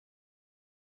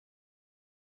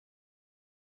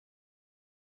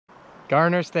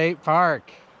Garner State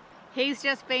Park. He's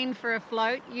just been for a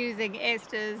float using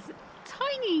Esther's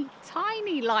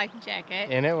tiny life jacket.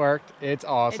 And it worked. It's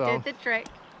awesome. It did the trick.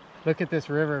 Look at this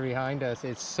river behind us.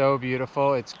 It's so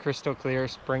beautiful. It's crystal clear,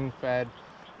 spring fed.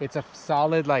 It's a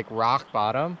solid like rock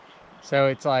bottom. So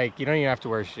it's like you don't even have to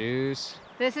wear shoes.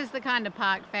 This is the kind of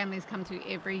park families come to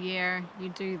every year. You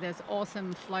do this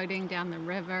awesome floating down the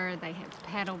river. They have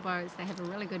paddle boats. They have a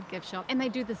really good gift shop. And they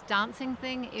do this dancing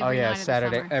thing every night of the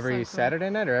Saturday. summer. Every So cool. Saturday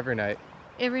night or every night?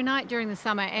 Every night during the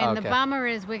summer. And Okay. the bummer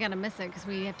is we're going to miss it because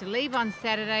we have to leave on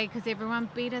Saturday because everyone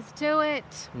beat us to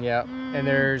it. Yeah. And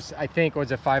there's, I think,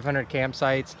 was it 500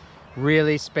 campsites?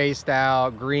 Really spaced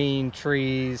out, green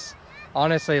trees.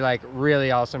 Honestly, like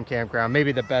really awesome campground.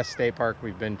 Maybe the best state park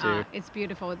we've been to. It's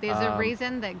beautiful. There's a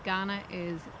reason that Garner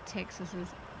is Texas's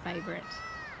favorite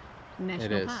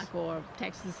national park or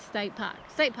Texas state park.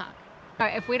 So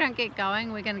if we don't get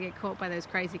going, we're going to get caught by those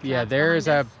crazy clouds. Yeah, there's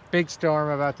behind a us. big storm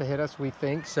about to hit us, we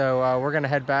think. So we're going to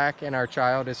head back and our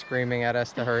child is screaming at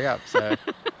us to hurry up. So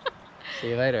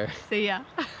see you later. See ya.